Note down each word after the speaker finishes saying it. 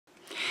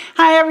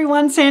Hi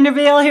everyone, Sandra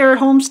Vail here at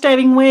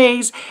Homesteading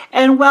Ways,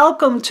 and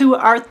welcome to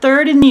our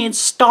third in the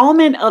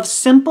installment of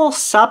Simple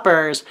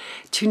Suppers.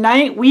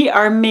 Tonight we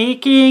are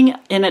making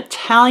an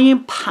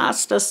Italian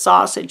pasta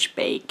sausage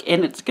bake,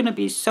 and it's going to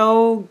be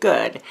so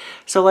good.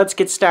 So let's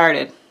get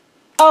started.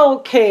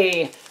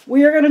 Okay,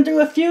 we are going to do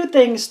a few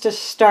things to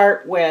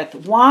start with.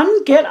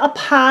 One, get a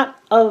pot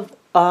of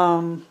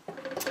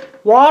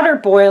water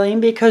boiling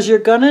because you're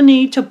going to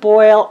need to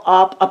boil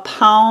up a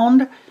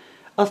pound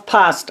of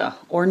pasta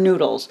or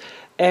noodles,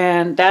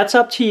 and that's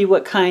up to you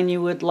what kind you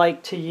would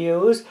like to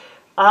use.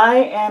 I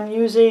am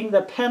using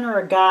the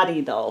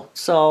Panarigati though,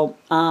 so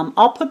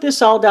I'll put this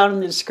all down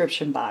in the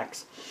description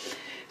box.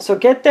 So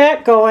get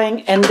that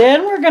going, and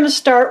then we're going to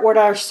start with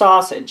our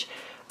sausage.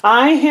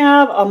 I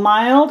have a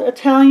mild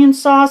Italian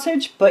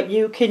sausage, but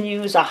you can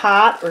use a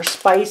hot or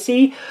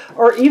spicy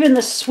or even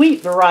the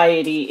sweet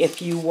variety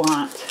if you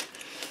want.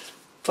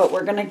 But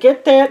we're going to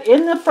get that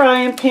in the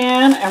frying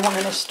pan, and we're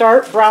going to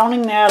start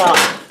browning that up.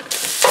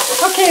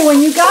 Okay, when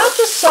you got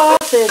the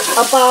sausage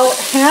about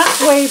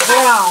halfway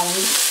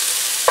browned,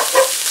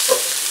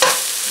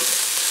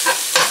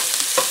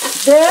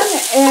 then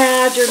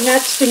add your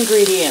next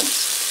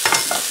ingredients,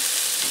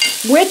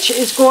 which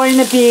is going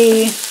to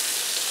be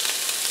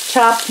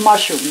chopped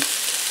mushrooms.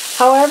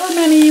 However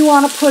many you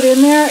want to put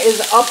in there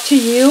is up to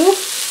you.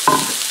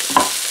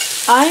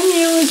 I'm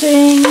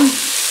using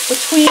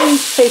between,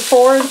 say,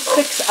 4 and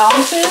 6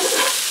 ounces.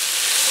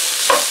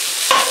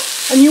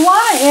 And you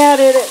want to add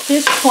it at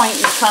this point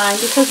in time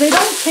because they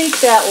don't take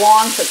that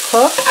long to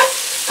cook,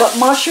 but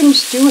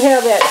mushrooms do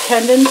have that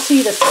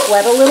tendency to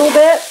sweat a little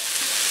bit.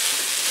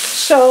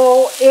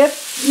 So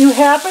if you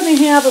happen to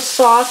have a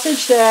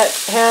sausage that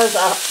has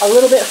a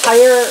little bit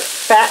higher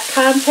fat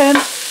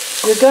content,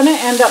 you're going to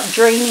end up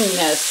draining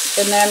this.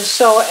 And then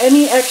so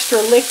any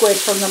extra liquid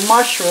from the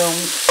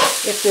mushrooms,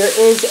 if there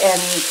is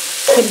any,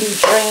 can be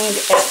drained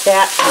at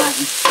that time.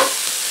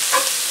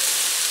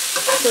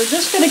 So we're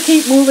just going to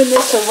keep moving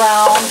this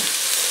around,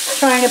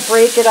 trying to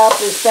break it up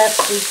as best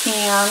we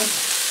can.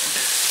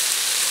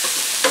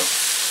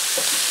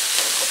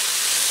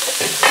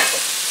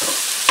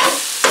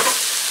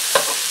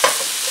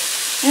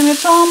 And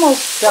it's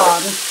almost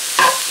done.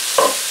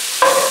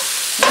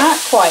 Not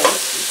quite.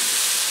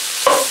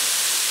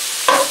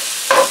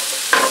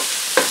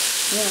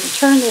 I'm going to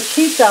turn this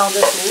heat down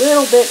just a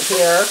little bit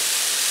here,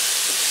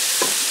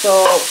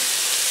 so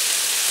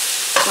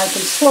I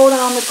can slow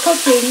down the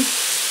cooking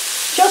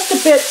just a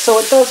bit so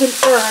it doesn't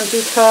burn,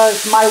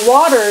 because my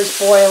water is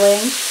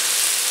boiling,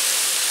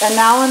 and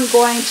now I'm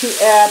going to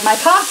add my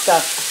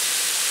pasta.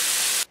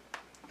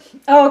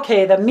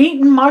 Okay, the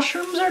meat and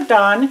mushrooms are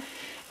done,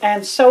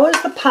 and so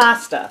is the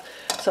pasta.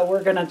 So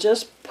we're going to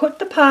just put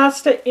the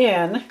pasta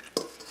in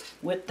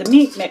with the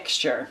meat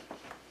mixture.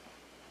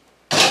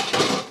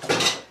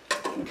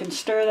 You can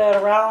stir that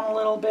around a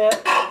little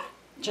bit,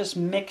 just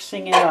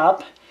mixing it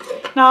up.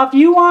 Now, if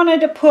you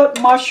wanted to put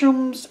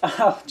mushrooms,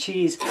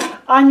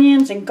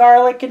 onions and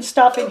garlic and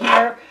stuff in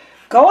here,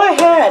 go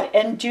ahead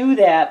and do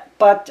that.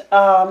 But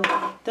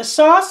the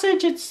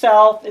sausage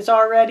itself is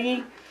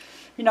already,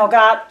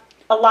 got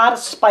a lot of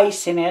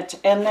spice in it.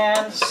 And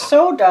then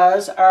so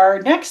does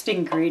our next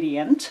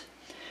ingredient,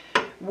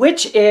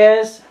 which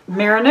is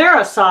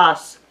marinara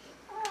sauce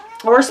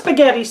or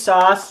spaghetti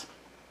sauce.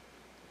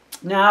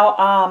 Now,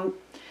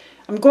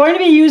 I'm going to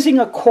be using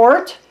a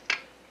quart.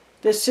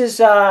 This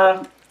is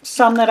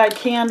some that I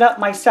canned up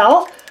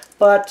myself,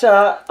 but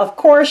of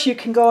course you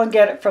can go and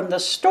get it from the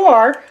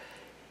store.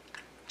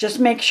 Just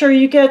make sure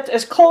you get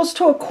as close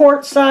to a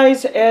quart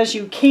size as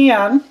you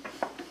can.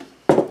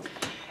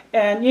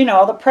 And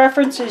the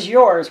preference is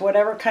yours,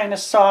 whatever kind of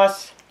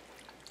sauce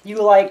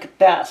you like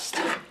best.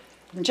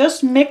 And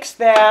just mix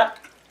that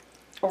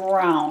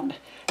around.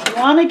 You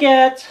want to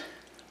get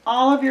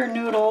all of your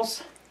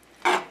noodles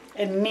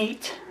and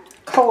meat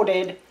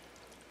coated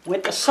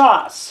with the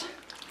sauce.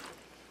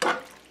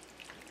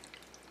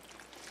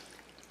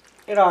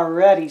 It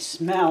already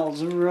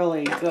smells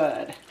really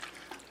good.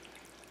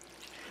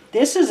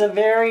 This is a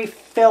very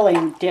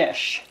filling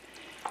dish.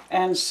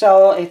 And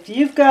so if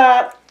you've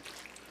got,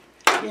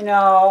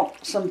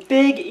 some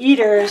big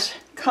eaters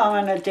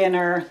coming to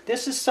dinner,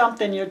 this is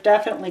something you're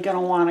definitely going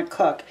to want to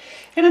cook.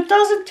 And it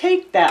doesn't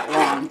take that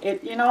long.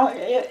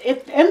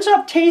 It ends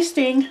up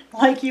tasting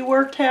like you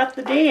worked half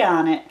the day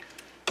on it,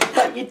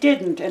 but you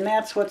didn't, and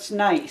that's what's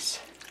nice.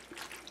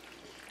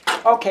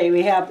 Okay,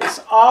 we have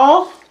this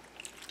all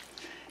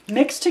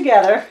mixed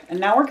together, and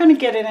now we're going to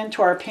get it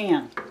into our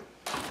pan.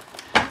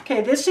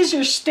 Okay, this is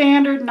your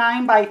standard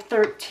 9 by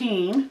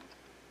 13,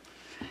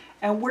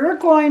 and we're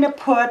going to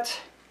put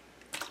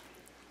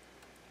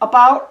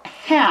about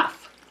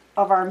half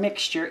of our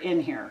mixture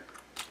in here.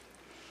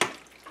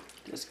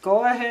 Just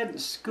go ahead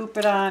and scoop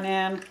it on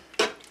in.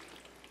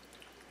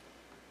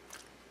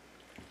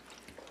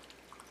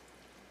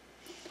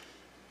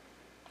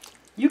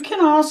 You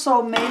can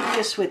also make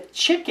this with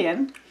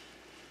chicken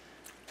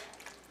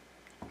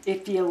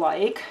if you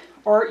like,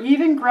 or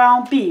even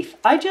ground beef.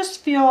 I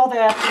just feel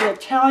that the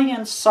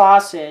Italian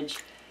sausage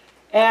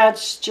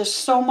adds just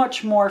so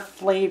much more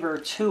flavor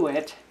to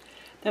it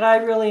that I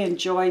really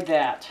enjoyed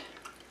that.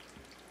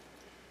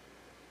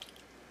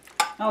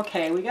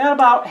 Okay, we got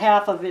about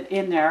half of it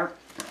in there.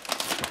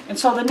 And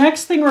so the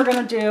next thing we're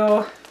going to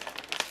do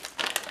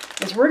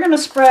is we're going to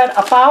spread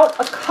about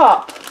a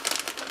cup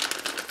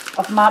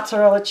of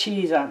mozzarella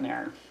cheese on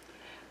there.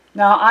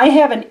 Now I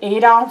have an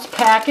 8-ounce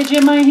package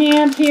in my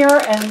hand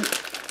here, and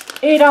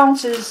 8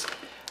 ounces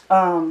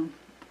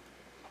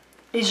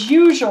is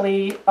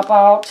usually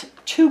about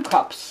 2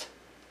 cups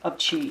of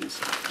cheese.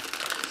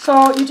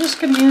 So you're just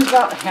going to use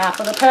about half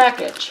of the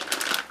package.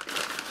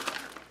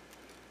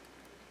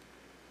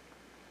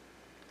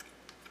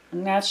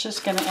 And that's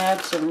just going to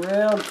add some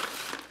real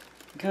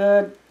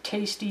good,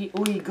 tasty,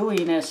 ooey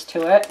gooiness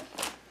to it.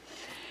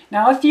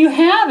 Now if you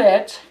have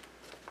it,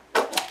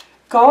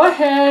 go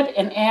ahead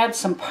and add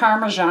some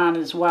Parmesan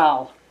as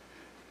well.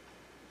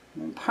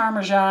 And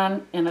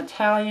Parmesan and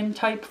Italian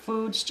type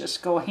foods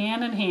just go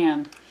hand in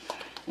hand.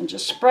 And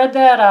just spread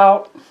that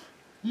out.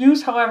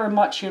 Use however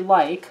much you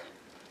like.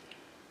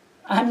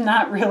 I'm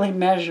not really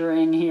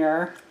measuring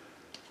here.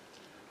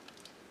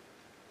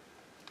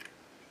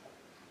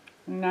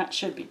 And that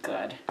should be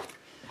good.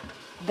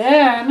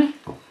 Then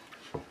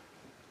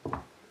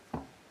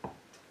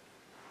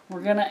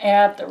we're going to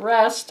add the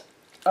rest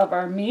of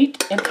our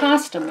meat and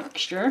pasta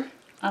mixture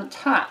on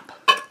top.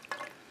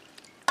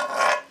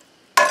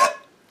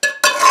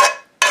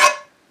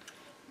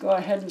 Go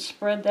ahead and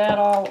spread that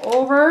all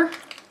over.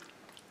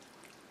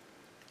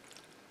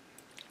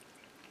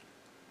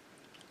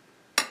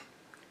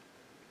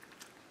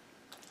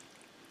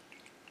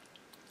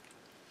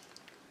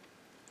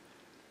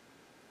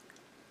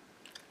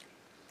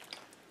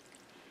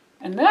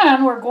 And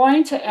then we're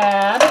going to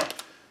add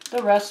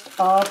the rest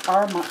of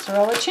our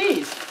mozzarella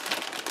cheese.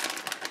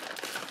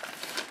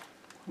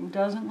 Who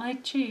doesn't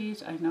like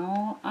cheese? I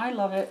know, I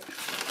love it.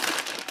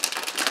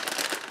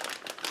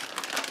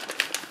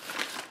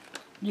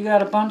 You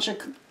got a bunch of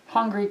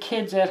hungry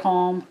kids at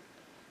home.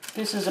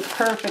 This is a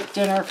perfect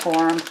dinner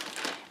for them.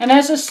 And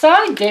as a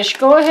side dish,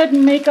 go ahead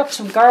and make up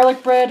some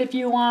garlic bread if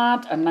you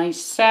want, a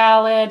nice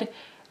salad.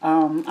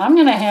 I'm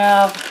going to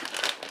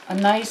have a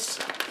nice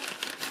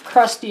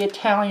crusty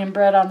Italian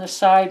bread on the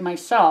side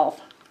myself.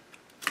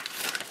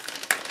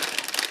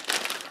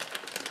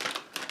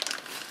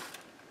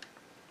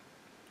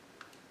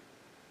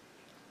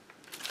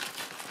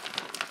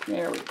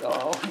 There we go.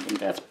 I think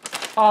that's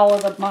all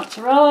of the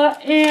mozzarella,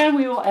 and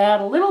we will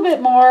add a little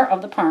bit more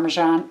of the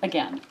Parmesan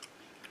again.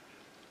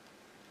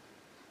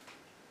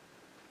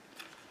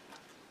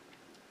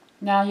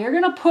 Now you're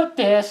going to put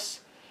this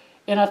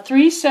in a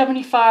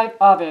 375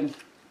 oven.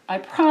 I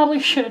probably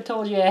should have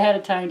told you ahead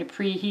of time to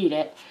preheat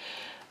it.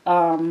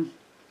 And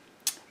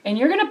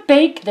you're going to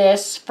bake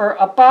this for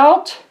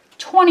about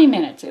 20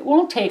 minutes. It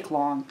won't take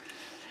long.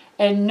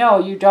 And no,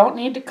 you don't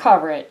need to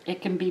cover it.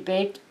 It can be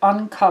baked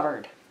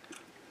uncovered.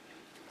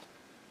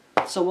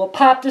 So we'll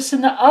pop this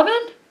in the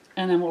oven,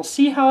 and then we'll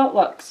see how it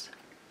looks.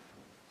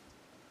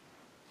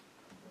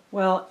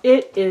 Well,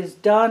 it is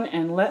done,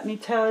 and let me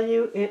tell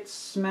you, it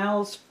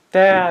smells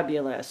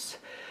fabulous.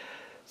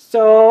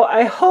 So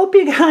I hope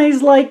you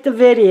guys liked the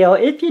video.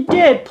 If you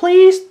did,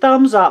 please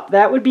thumbs up.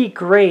 That would be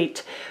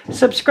great.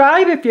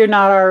 Subscribe if you're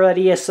not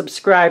already a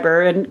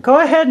subscriber, and go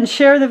ahead and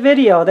share the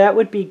video. That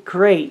would be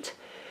great.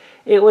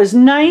 It was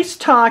nice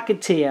talking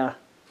to you,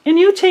 and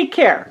you take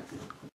care.